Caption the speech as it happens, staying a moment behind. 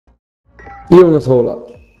Io una sola.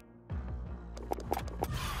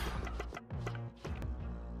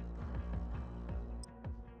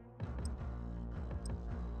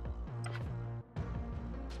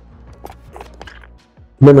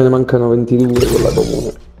 Beh, me ne mancano 22 con la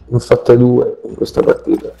comune. Ne ho fatte 2 in questa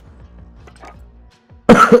partita.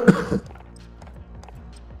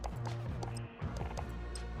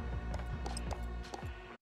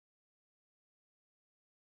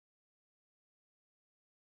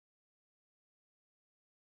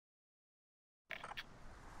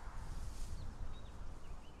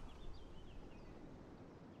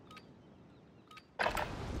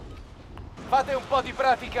 Fate un po' di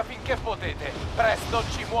pratica finché potete. Presto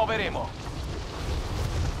ci muoveremo.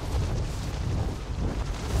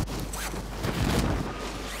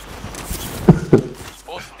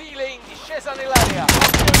 Ostile in discesa nell'area.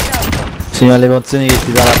 Occhio in alto. Sì, ma le emozioni che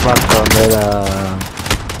ti dà la fatta quando era...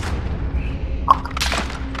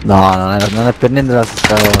 No, non è per niente la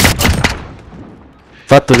stessa cosa. Il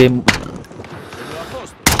fatto che...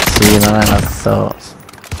 Sì, non è la stessa cosa.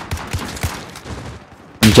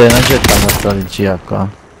 Non c'è tanta strategia qua.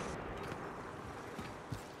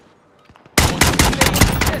 Ostile in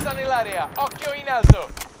discesa nell'area. Occhio in alto.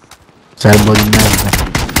 Serbo di merda.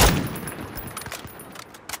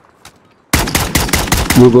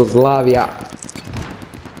 Jugoslavia.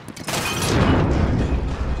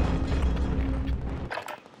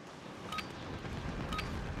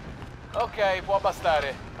 Ok, può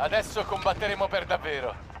bastare. Adesso combatteremo per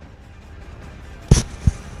davvero.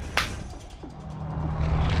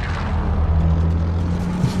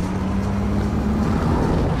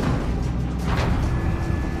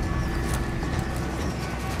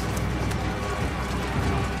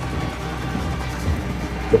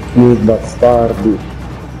 Che bastardi.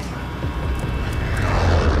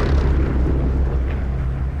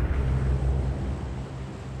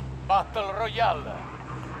 Battle Royale.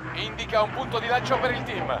 Indica un punto di lancio per il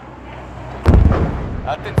team.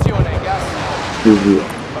 Attenzione, gas.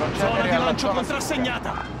 Zona di lancio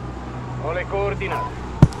contrassegnata. Ho le coordinate.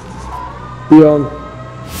 Pion.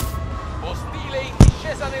 Ostile in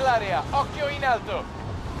discesa nell'area. Occhio in alto.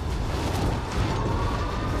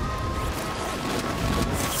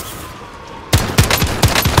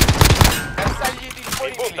 Bersagli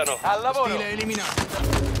disponibili. Al lavoro. Ostile eliminato.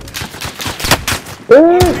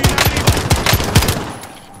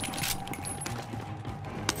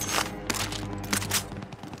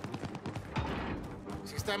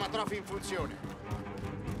 Sistema trofi in funzione.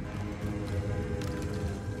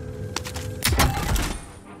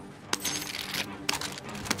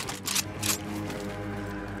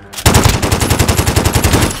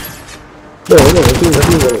 Dove,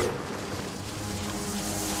 chiudere.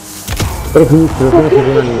 Però finisce, come si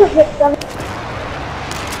chiama?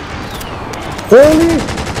 Fuori!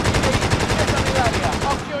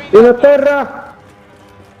 Uno a terra!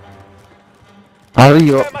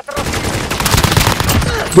 Arrivo!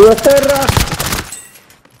 Due a terra!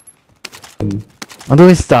 Ma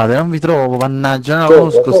dove state? Non vi trovo, mannaggia, non la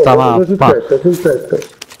conosco sta mappa. Sul tetto.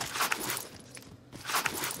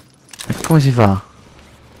 E come si fa?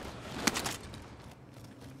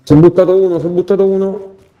 Si è buttato uno.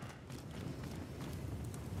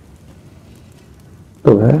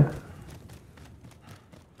 Dov'è?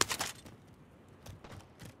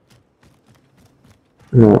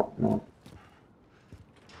 No.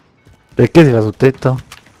 Perché si fa sul tetto?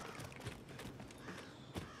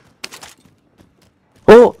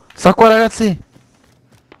 Oh! Sta qua ragazzi!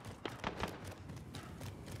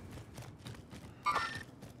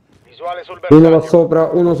 Visuale sul Uno bersaglio. là sopra,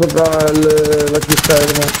 uno sopra la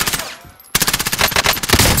cisterna.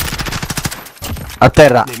 A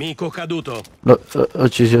terra! Nemico caduto.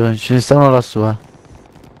 Ce ne stanno lassù,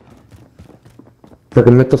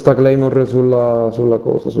 Perché metto sta Claymore sulla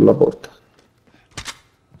cosa, sulla porta.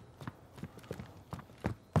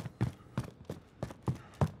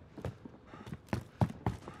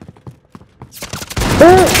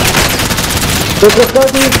 Sono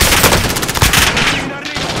bloccati! In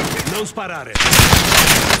arrivo. Non sparare.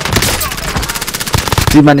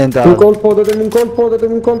 Sì, ma niente. Un colpo, datemi un colpo.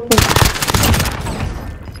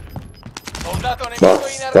 Soldato nemico in arrivo.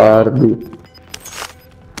 Bastardi.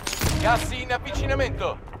 Gas in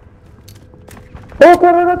avvicinamento. Oh, qua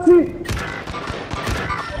ragazzi!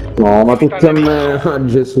 No, ma tutti a me, ah,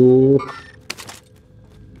 Gesù.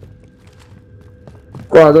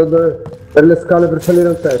 Qua, per le scale per salire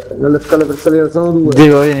al tetto, nelle scale per salire sono due.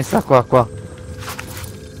 Dico, vieni, sta qua.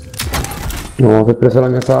 No, che ho preso la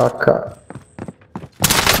mia sacca.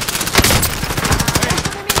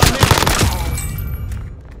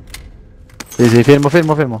 Sì, fermo.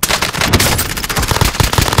 Team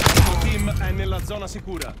è nella zona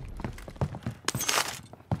sicura.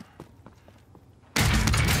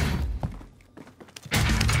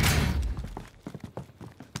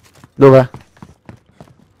 Dov'è?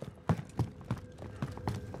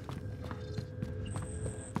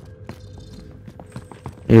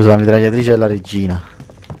 Io uso la mitragliatrice e la regina.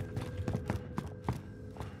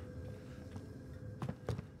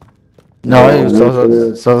 No,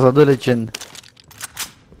 io sto due leggende.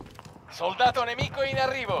 Soldato nemico in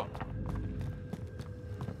arrivo.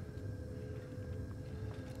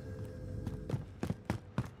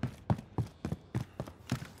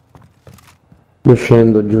 Io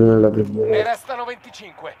scendo giù nella Ne prigione. restano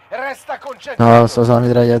 25. Resta No, concentrato. sto sulla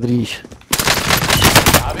mitragliatrice.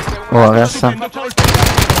 Avete un Oh, altro adesso. equipaggiamento in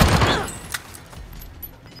arrivo.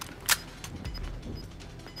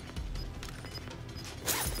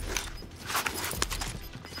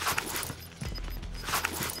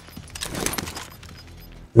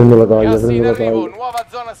 Prendo la taglia, Gas in prendo la arrivo, taglia. nuova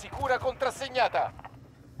zona sicura contrassegnata.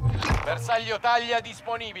 Bersaglio taglia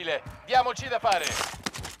disponibile. Diamoci da fare.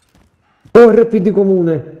 Oh, RPD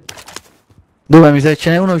comune. Dove? Mi sa che ce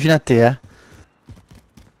n'è uno vicino a te, eh?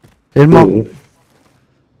 Fermo. Sì.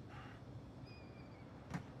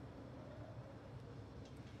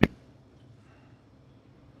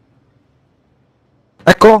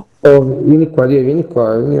 Ecco. Oh, vieni qua,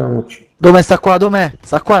 veniamoci. Dove sta qua? Dov'è?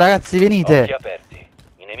 Sta qua, ragazzi, Occhi venite. aperti.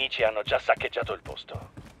 I nemici hanno già saccheggiato il posto.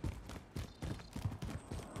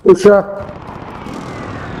 Uscia,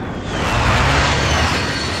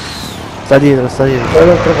 Sta dietro, sta dietro.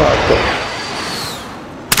 dall'altra parte.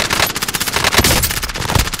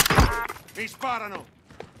 Mi sparano!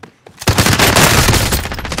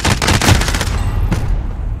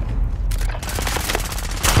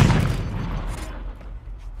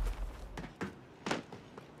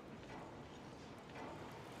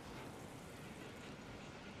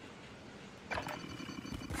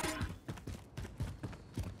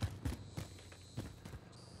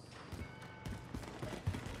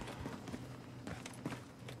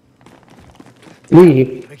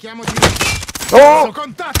 Lì. Richiamo di... Oh!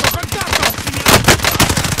 Contatto!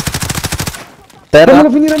 Terra. Fammelo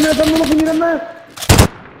finire a me, fammelo finire a me!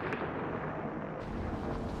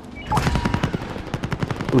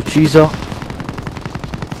 Ucciso.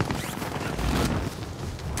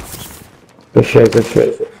 È sceso, è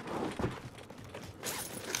sceso.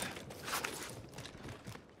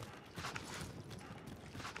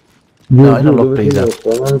 Giù, No, io non l'ho dove sei presa.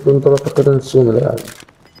 sotto? Non te l'ho attaccata nessuno, le armi.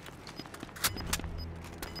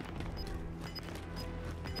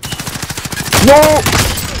 No!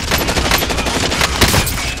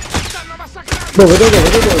 Dove?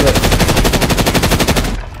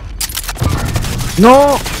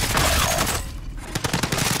 No!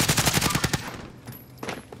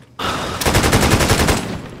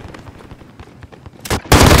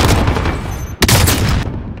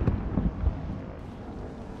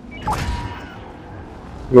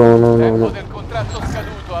 Tempo del contratto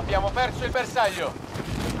scaduto. Abbiamo perso il bersaglio.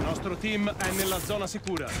 Il nostro team è nella zona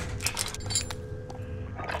sicura.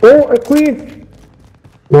 Oh, è qui!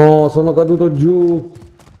 No, sono caduto giù.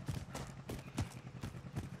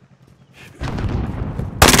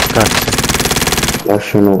 Cazzo.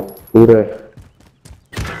 Lasciano pure.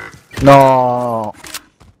 No.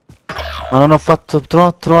 Ma non ho fatto. Non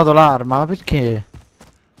ho trovato l'arma, ma perché?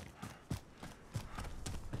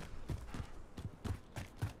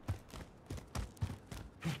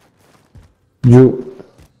 Giù.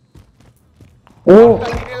 Oh!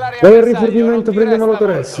 Portati nell'area Vai al bersaglio, rifornimento, non ti prendiamo resta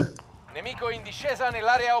l'autoressa. molto. Nemico in discesa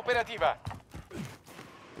nell'area operativa.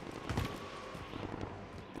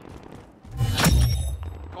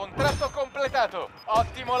 Contratto completato.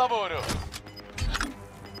 Ottimo lavoro.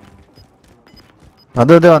 Ma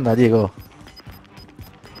dove devo andare, Diego?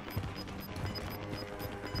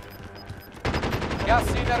 Gas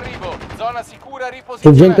in arrivo. Zona sicura C'è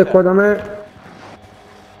riposizionata. gente qua da me.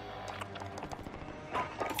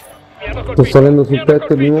 Sto salendo sul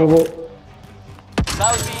tetto di nuovo.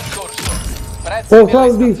 Salvi in corso. Prezzi Oh, delle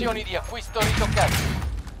salvi. stazioni di acquisto ritoccati.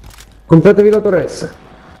 Completavi l'autoressa.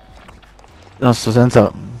 No, sto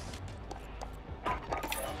senza.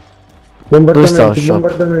 Bombardamenti, shop?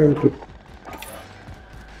 bombardamenti.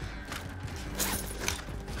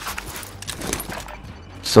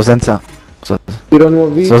 Sto senza. Tiro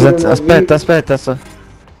nuovi. Sto tiro senza. nuovi. Aspetta.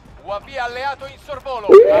 UAV alleato in sorvolo.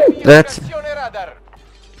 Avvio Grazie. operazione radar.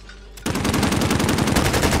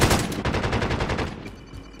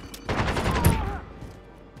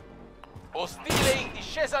 Ostile in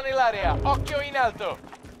discesa nell'area. Occhio in alto.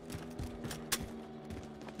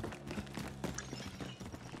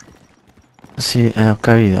 Sì, ho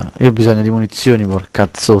capito. Io ho bisogno di munizioni, porca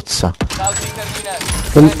zozza. Salvi terminati.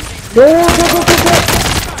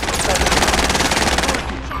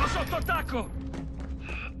 Sono sotto attacco!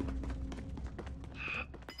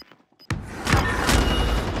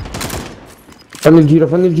 Fanno il giro,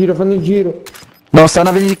 fanno il giro, fanno il giro. No, stanno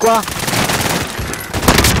a venire qua.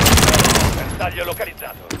 Bersaglio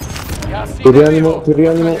localizzato. Gas Ti in rianimo, arrivo. ti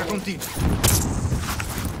rianimo.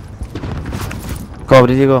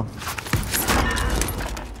 Copri, dico.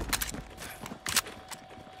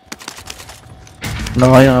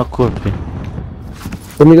 No, io non ho colpi.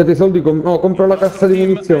 Se mi date i soldi, no, compro la cassa di Team è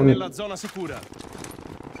munizioni. nella zona sicura.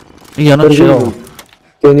 Io non Per ce l'ho. Wimon.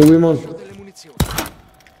 Tieni Wimon. Delle munizioni.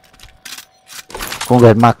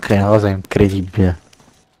 Comunque il Mac è una cosa incredibile.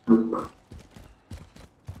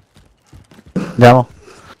 Andiamo.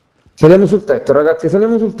 Saliamo sul tetto, ragazzi,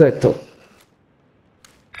 saliamo sul tetto.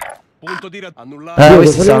 Punto di annullato.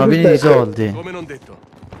 Questi saliamo stanno sul pieni di tetto. soldi. Come non detto.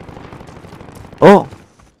 Oh,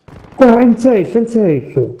 Guarda, è in safe, è in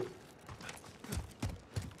safe.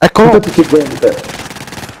 eccolo. Tutti si gente.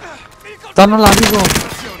 Stanno là, dico.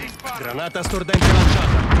 Granata stordente lanciata.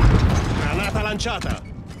 Granata lanciata.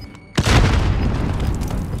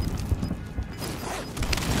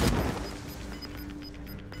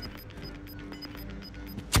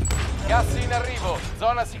 Gas in arrivo.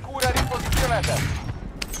 Zona sicura riposizionata.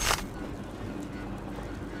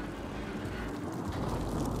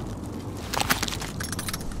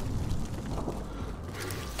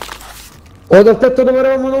 Oh, dal tetto dove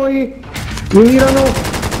eravamo noi. Mi mirano.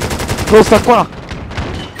 No, sta qua.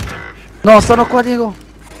 No, stanno qua, dico.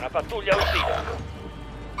 Una pattuglia uscita.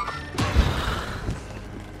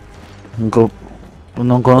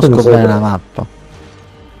 Non conosco Non so. bene la mappa.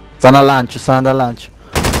 Stanno al lancio, stanno andando al lancio.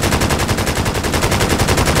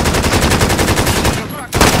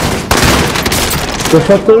 Ho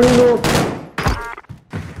fatto uno.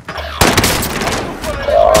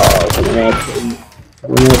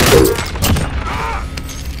 Non metto io.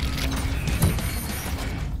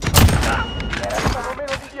 Restano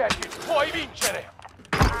meno di 10. Puoi vincere.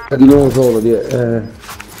 Di nuovo solo,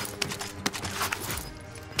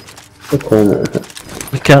 E come?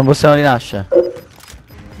 Perché non possiamo rinascere?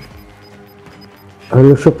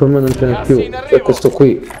 Lo shop per me non ce n'è più. E questo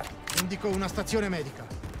qui. Indico una stazione medica.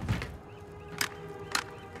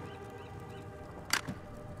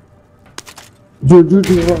 Giù, giù,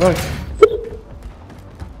 giù, vai.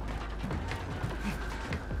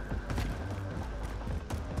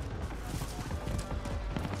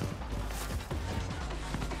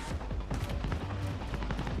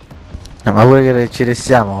 Ma pure che ci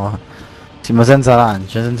restiamo. Siamo senza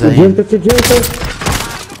lancio, senza C'è niente. gente, c'è gente.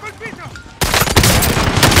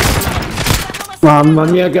 Mamma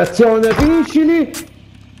mia, che azione, finiscili!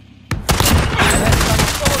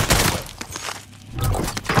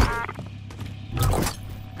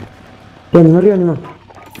 Rianima, rianima.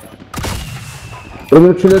 Devo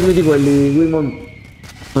uccidermi di quelli, Wimon.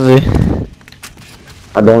 Sì.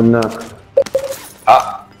 Madonna.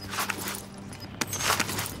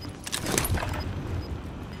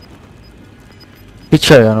 Chi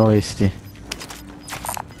c'erano questi?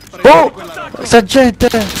 Oh! Sta gente!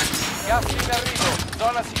 Gas in arrivo.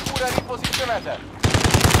 Zona sicura riposizionata.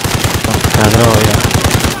 Porca troia.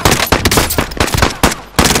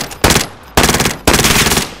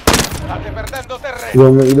 State perdendo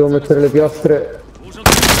terreno. Gli devo mettere le piastre.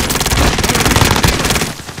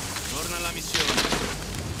 Torna alla missione.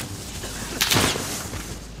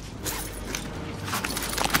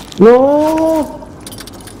 No!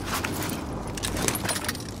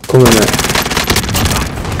 Come me. Devi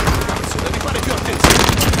fare più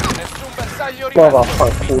attenzione. Nessun bersaglio Qua va, rimasto.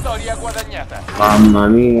 fa- Vittoria guadagnata. Mamma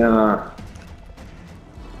mia.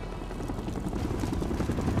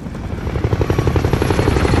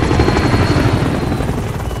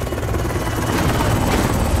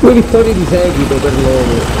 Due vittorie di seguito per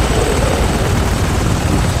loro.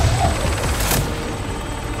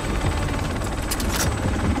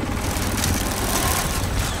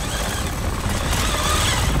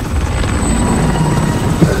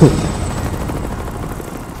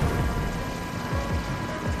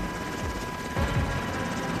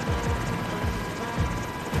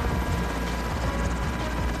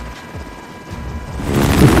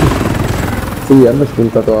 Sì, hanno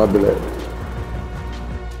spuntato Adler.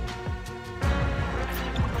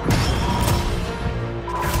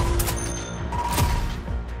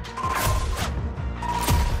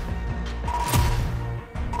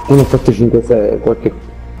 Uno 756, qualche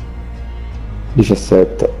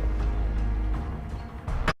 17.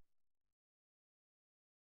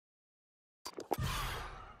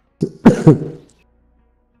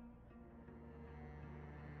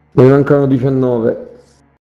 Ne mancano 19.